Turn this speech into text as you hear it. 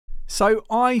So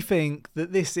I think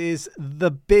that this is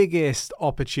the biggest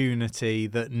opportunity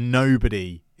that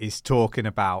nobody is talking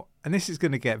about. And this is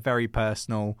going to get very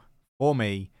personal for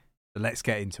me. So let's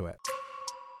get into it.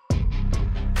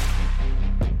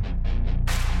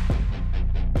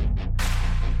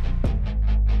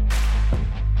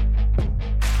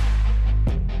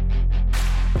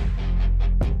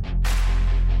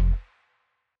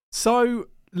 So,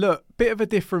 look, bit of a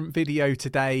different video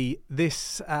today.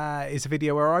 This is a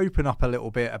video where I open up a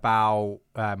little bit about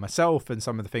myself and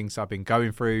some of the things I've been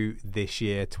going through this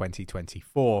year,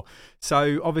 2024.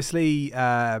 So, obviously,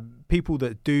 people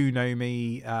that do know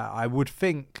me, I would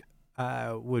think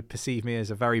would perceive me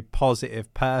as a very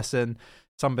positive person,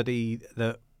 somebody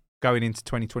that going into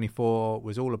 2024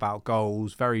 was all about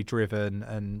goals, very driven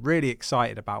and really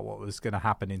excited about what was going to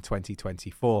happen in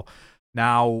 2024.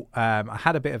 Now, I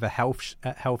had a bit of a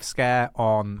health scare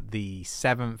on the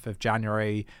 7th of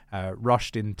January,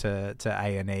 rushed into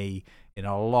A&E in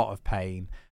a lot of pain,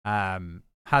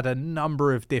 had a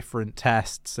number of different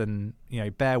tests and,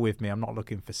 bear with me, I'm not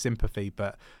looking for sympathy,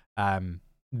 but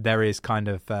there is kind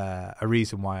of a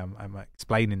reason why I'm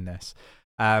explaining this.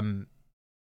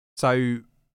 So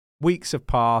weeks have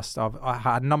passed, I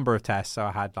had a number of tests, so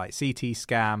I had like CT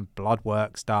scan, blood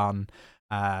works done.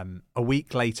 A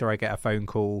week later, I get a phone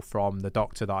call from the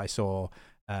doctor that I saw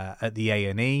at the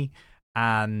A&E,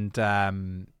 and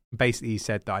basically he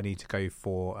said that I need to go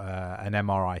for an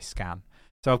MRI scan.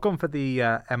 So I've gone for the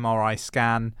MRI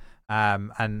scan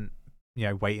and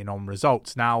waiting on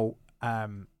results. Now,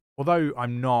 although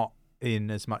I'm not in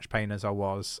as much pain as I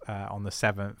was on the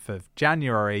 7th of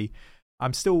January,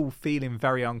 I'm still feeling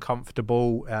very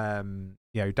uncomfortable,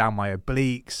 down my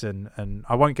obliques, and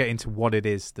I won't get into what it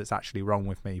is that's actually wrong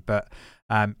with me, but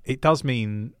it does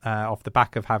mean off the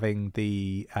back of having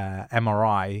the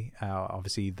MRI,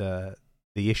 obviously the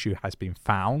issue has been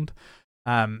found,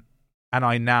 and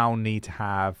I now need to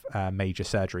have major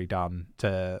surgery done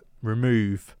to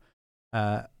remove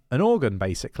an organ,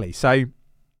 basically. So,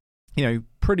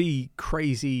 pretty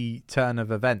crazy turn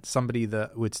of events. Somebody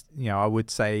that would, I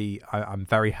would say I'm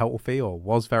very healthy, or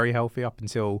was very healthy up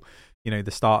until,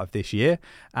 the start of this year.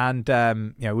 And,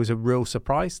 it was a real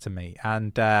surprise to me.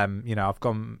 And, I've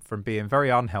gone from being very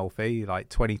unhealthy, like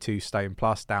 22 stone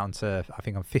plus, down to, I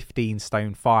think I'm 15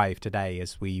 stone 5 today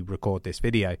as we record this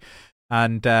video.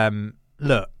 And,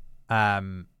 look,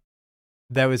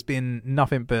 there has been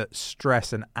nothing but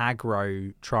stress and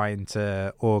aggro trying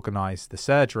to organise the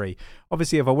surgery.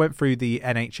 Obviously, if I went through the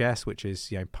NHS, which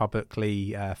is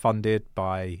publicly funded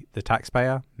by the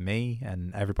taxpayer, me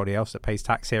and everybody else that pays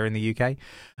tax here in the UK,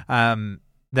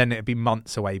 then it'd be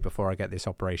months away before I get this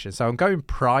operation. So I'm going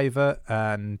private,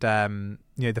 and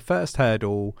the first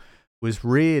hurdle was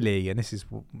really, and this is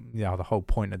the whole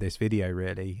point of this video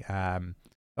really. The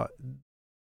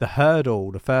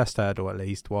first hurdle at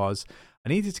least, was I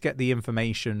needed to get the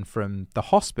information from the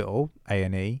hospital,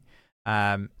 A&E,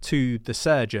 to the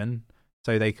surgeon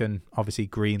so they can obviously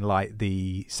green light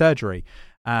the surgery.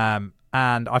 And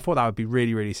I thought that would be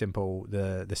really, really simple.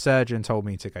 The surgeon told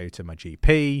me to go to my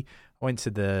GP. I went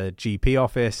to the GP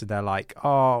office and they're like,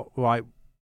 oh, right,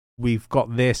 we've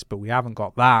got this, but we haven't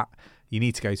got that. You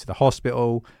need to go to the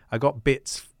hospital. I got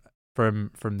bits from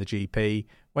the GP,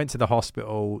 went to the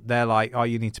hospital. They're like, oh,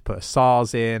 you need to put a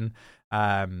SARS in.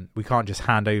 We can't just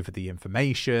hand over the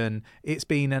information. It's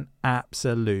been an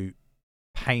absolute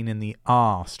pain in the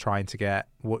arse trying to get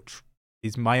what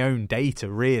is my own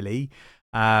data, really.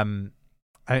 And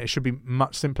it should be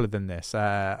much simpler than this.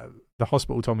 The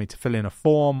hospital told me to fill in a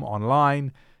form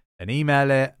online and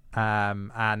email it.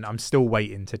 And I'm still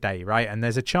waiting today, right? And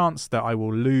there's a chance that I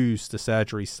will lose the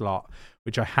surgery slot,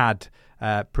 which I had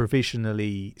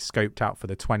provisionally scoped out for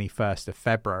the 21st of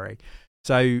February.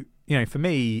 So, for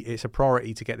me, it's a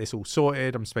priority to get this all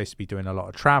sorted. I'm supposed to be doing a lot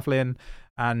of traveling,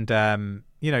 and,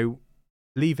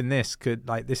 leaving this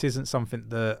this isn't something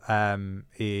that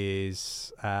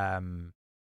is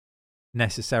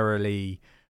necessarily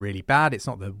really bad. It's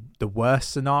not the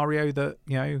worst scenario that,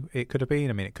 it could have been.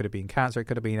 I mean, it could have been cancer. It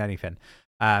could have been anything.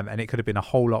 And it could have been a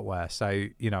whole lot worse. So,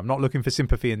 I'm not looking for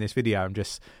sympathy in this video. I'm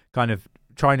just kind of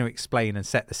trying to explain and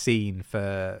set the scene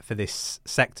for this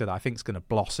sector that I think is going to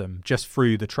blossom just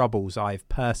through the troubles I've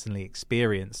personally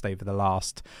experienced over the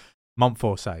last month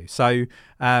or so. So,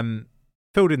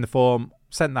 filled in the form,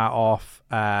 sent that off.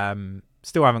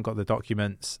 Still haven't got the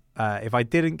documents. If I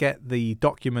didn't get the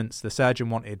documents the surgeon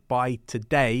wanted by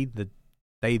today, the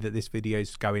day that this video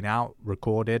is going out,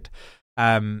 recorded,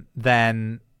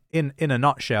 then in a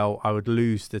nutshell, I would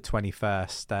lose the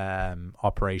 21st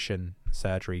operation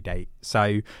surgery date.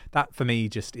 So that for me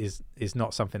just is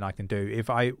not something I can do. If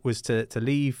I was to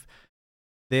leave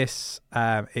this,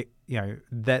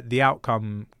 the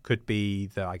outcome could be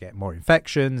that I get more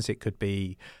infections. It could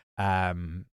be,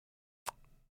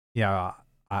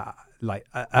 like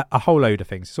a whole load of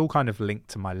things. It's all kind of linked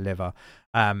to my liver.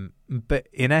 But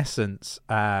in essence,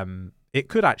 it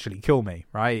could actually kill me,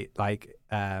 right? Like,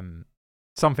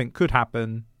 something could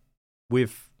happen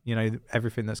with,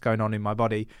 everything that's going on in my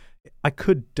body. I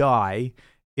could die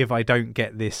if I don't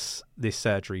get this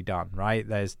surgery done, right?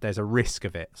 There's a risk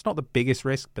of it. It's not the biggest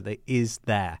risk, but it is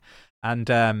there.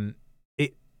 And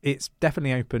it's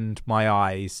definitely opened my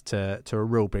eyes to a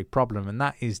real big problem, and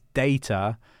that is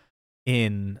data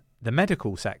in the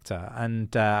medical sector.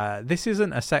 And this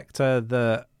isn't a sector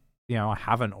that I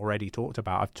haven't already talked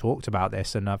about. I've talked about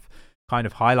this and I've kind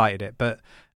of highlighted it, but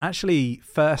actually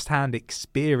first-hand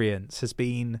experience has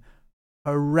been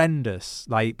horrendous.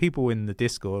 Like, people in the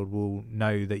Discord will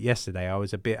know that yesterday I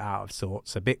was a bit out of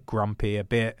sorts, a bit grumpy, a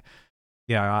bit,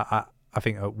 I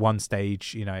think at one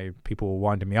stage, people were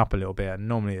winding me up a little bit, and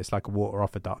normally it's like a water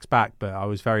off a duck's back, but I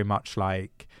was very much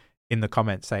like in the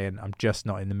comments saying I'm just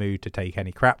not in the mood to take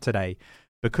any crap today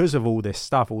because of all this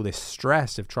stuff, all this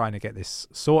stress of trying to get this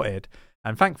sorted.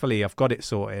 And thankfully I've got it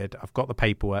sorted. I've got the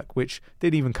paperwork, which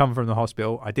didn't even come from the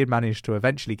hospital. I did manage to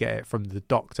eventually get it from the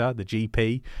doctor, the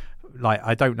GP. Like,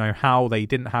 I don't know how they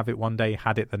didn't have it one day,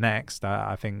 had it the next.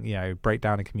 I think,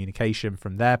 breakdown in communication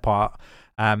from their part.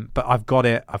 But I've got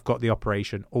it. I've got the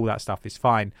operation. All that stuff is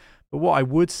fine. But what I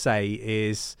would say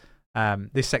is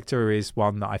this sector is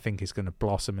one that I think is going to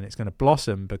blossom, and it's going to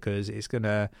blossom because it's going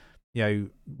to,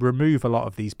 remove a lot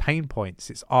of these pain points.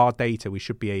 It's our data. We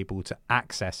should be able to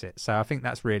access it. So I think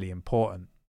that's really important.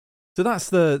 So that's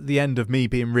the end of me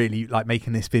being really, like,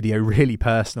 making this video really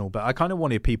personal, but I kind of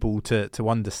wanted people to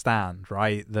understand,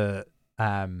 right, that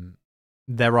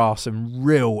there are some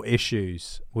real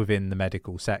issues within the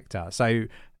medical sector. So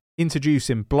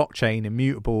introducing blockchain,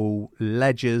 immutable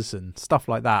ledgers and stuff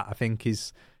like that, I think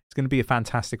it's going to be a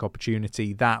fantastic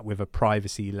opportunity. That with a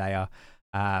privacy layer,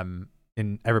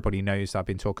 and everybody knows I've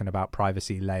been talking about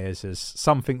privacy layers as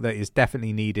something that is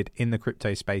definitely needed in the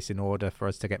crypto space in order for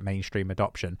us to get mainstream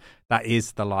adoption. That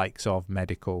is the likes of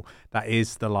medical. That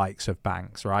is the likes of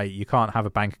banks, right? You can't have a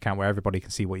bank account where everybody can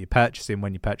see what you're purchasing,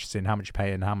 when you're purchasing, how much you're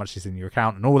paying, how much is in your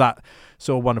account, and all that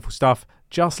sort of wonderful stuff.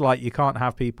 Just like you can't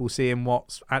have people seeing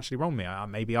what's actually wrong with me.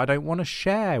 Maybe I don't want to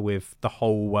share with the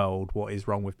whole world what is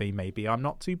wrong with me. Maybe I'm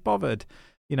not too bothered,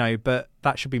 but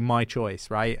that should be my choice,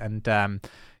 right? And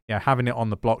having it on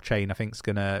the blockchain, I think, is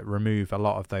going to remove a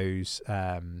lot of those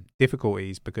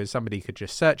difficulties, because somebody could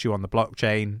just search you on the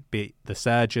blockchain, be it the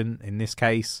surgeon in this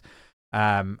case,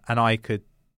 and I could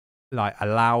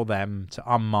allow them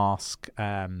to unmask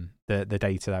the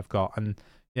data they've got, and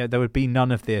there would be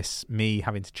none of this me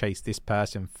having to chase this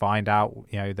person, find out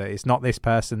that it's not this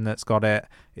person that's got it,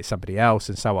 it's somebody else,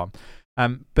 and so on.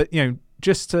 But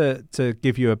just to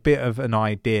give you a bit of an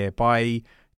idea, by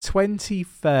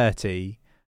 2030.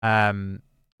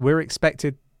 We're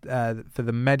expected for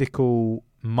the medical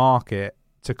market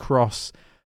to cross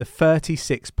the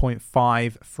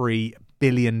 $36.53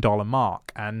 billion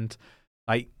mark, and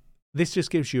this just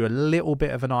gives you a little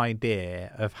bit of an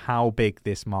idea of how big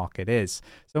this market is.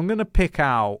 So I'm going to pick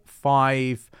out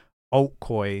 5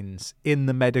 altcoins in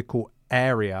the medical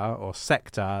area or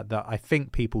sector that I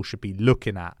think people should be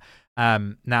looking at.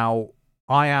 Now,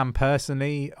 I am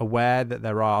personally aware that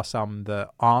there are some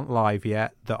that aren't live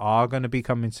yet that are going to be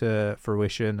coming to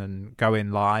fruition and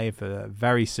going live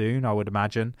very soon, I would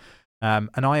imagine. And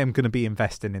I am going to be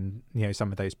investing in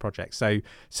some of those projects. So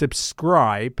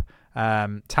subscribe,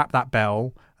 tap that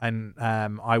bell, and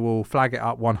I will flag it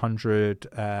up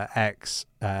 100x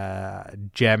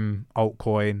gem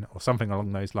altcoin or something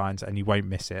along those lines, and you won't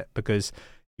miss it, because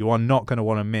you are not going to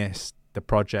want to miss the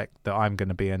project that I'm going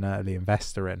to be an early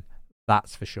investor in.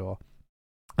 That's for sure.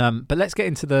 But let's get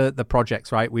into the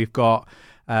projects, right? We've got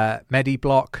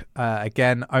MediBlock.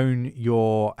 Again, own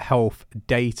your health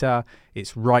data.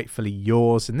 It's rightfully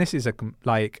yours. And this is a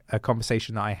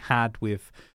conversation that I had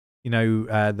with,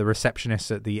 the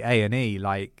receptionist at the A&E.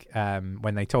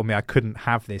 When they told me I couldn't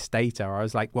have this data, I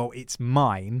was like, well, it's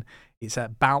mine. It's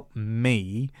about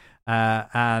me.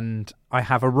 And I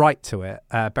have a right to it,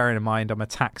 bearing in mind I'm a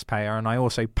taxpayer, and I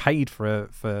also paid for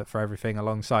everything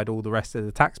alongside all the rest of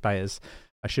the taxpayers.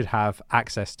 I should have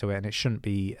access to it, and it shouldn't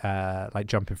be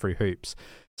jumping through hoops.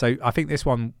 So I think this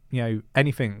one,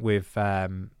 anything with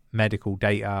medical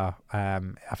data,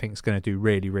 I think it's going to do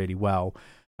really, really well.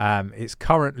 It's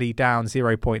currently down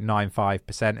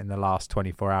 0.95% in the last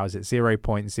 24 hours. It's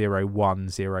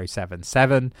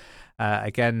 0.010077.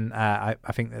 Again, I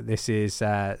think that this is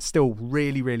still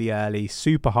really, really early,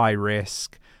 super high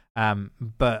risk.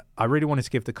 But I really wanted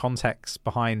to give the context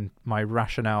behind my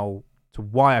rationale to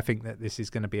why I think that this is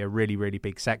going to be a really, really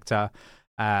big sector.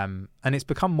 And it's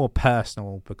become more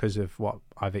personal because of what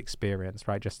I've experienced,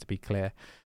 right? Just to be clear.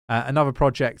 Another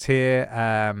project here,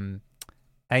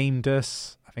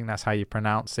 Aimdus, I think that's how you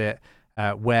pronounce it,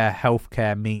 where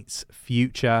healthcare meets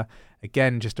future.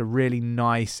 Again, just a really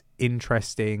nice,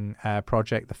 interesting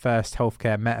project. The first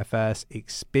healthcare metaverse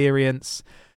experience.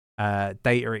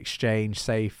 Data exchange,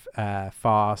 safe,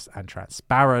 fast, and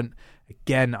transparent.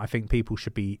 Again, I think people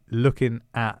should be looking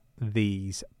at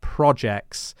these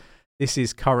projects. This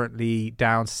is currently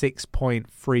down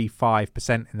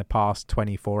 6.35% in the past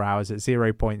 24 hours at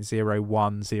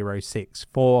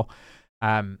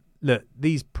 0.01064. Look,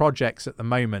 these projects at the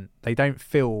moment, they don't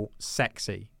feel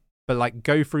sexy, but like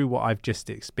go through what I've just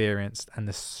experienced and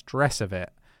the stress of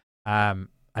it.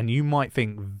 And you might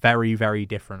think very, very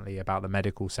differently about the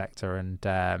medical sector and,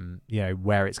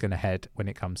 where it's going to head when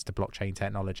it comes to blockchain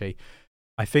technology.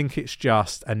 I think it's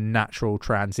just a natural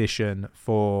transition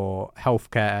for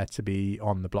healthcare to be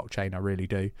on the blockchain. I really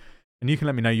do. And you can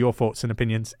let me know your thoughts and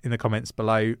opinions in the comments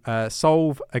below.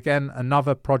 Solve, again,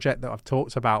 another project that I've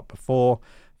talked about before. I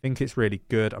think it's really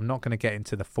good. I'm not going to get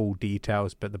into the full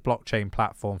details, but the blockchain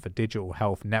platform for digital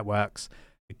health networks,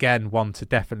 again, one to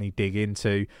definitely dig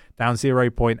into. Down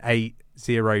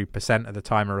 0.80% at the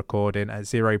time of recording at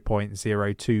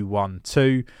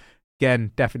 0.0212.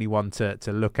 Again, definitely one to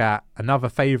look at. Another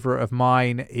favorite of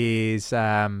mine is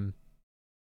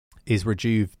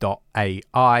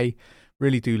Rejuve.ai.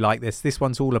 Really do like this. This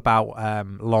one's all about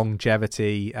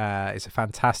longevity. It's a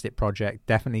fantastic project.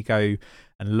 Definitely go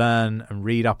and learn and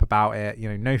read up about it.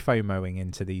 No FOMOing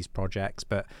into these projects,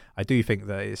 but I do think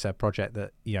that it's a project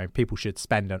that people should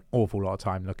spend an awful lot of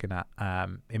time looking at.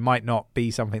 It might not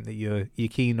be something that you're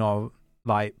keen on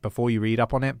like before you read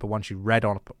up on it, but once you read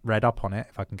up on it,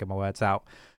 if I can get my words out,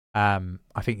 I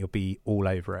think you'll be all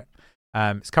over it.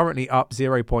 It's currently up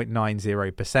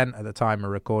 0.90% at the time of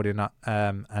recording,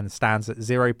 and stands at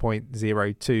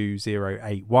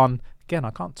 0.02081. Again,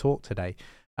 I can't talk today.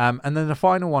 And then the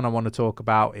final one I want to talk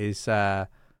about is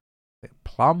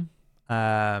Plum.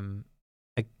 Again,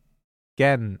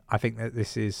 I think that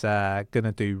this is going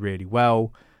to do really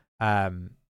well.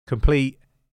 Complete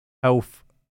health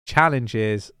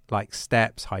challenges like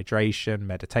steps, hydration,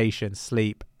 meditation,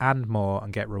 sleep, and more,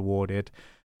 and get rewarded.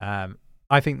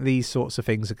 I think these sorts of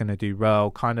things are going to do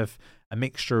well. Kind of a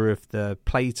mixture of the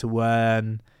play to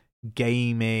earn,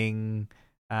 gaming,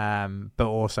 but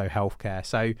also healthcare.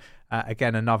 So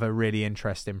again, another really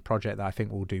interesting project that I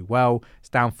think will do well. It's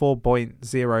down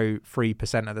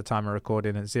 4.03% at the time of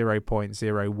recording at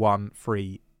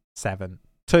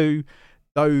 0.01372.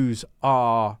 Those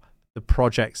are the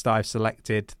projects that I've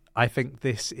selected. I think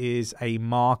this is a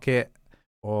market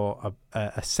or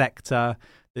a sector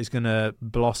that's going to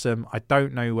blossom. I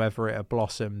don't know whether it'll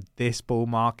blossom this bull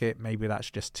market. Maybe that's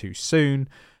just too soon.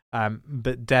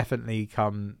 But definitely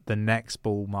come the next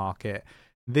bull market.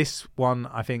 This one,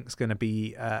 I think, is going to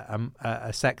be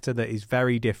a sector that is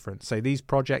very different. So these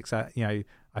projects are, I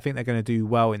think they're going to do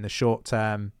well in the short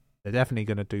term. They're definitely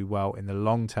going to do well in the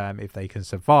long term if they can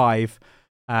survive.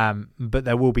 But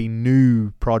there will be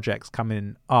new projects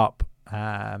coming up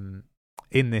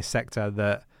in this sector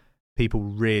that people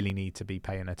really need to be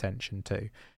paying attention to.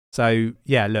 So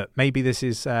yeah, look, maybe this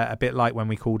is a bit like when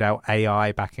we called out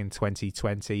AI back in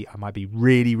 2020. I might be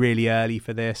really, really early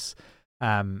for this,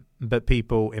 but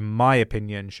people, in my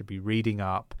opinion, should be reading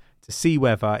up to see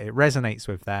whether it resonates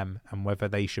with them and whether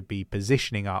they should be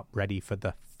positioning up ready for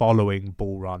the following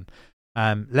bull run.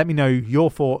 Let me know your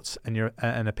thoughts and your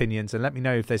opinions, and let me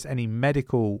know if there's any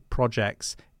medical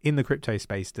projects in the crypto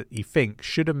space that you think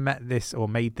should have met this or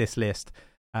made this list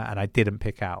and I didn't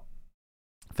pick out.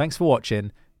 Thanks for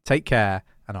watching. Take care,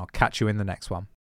 and I'll catch you in the next one.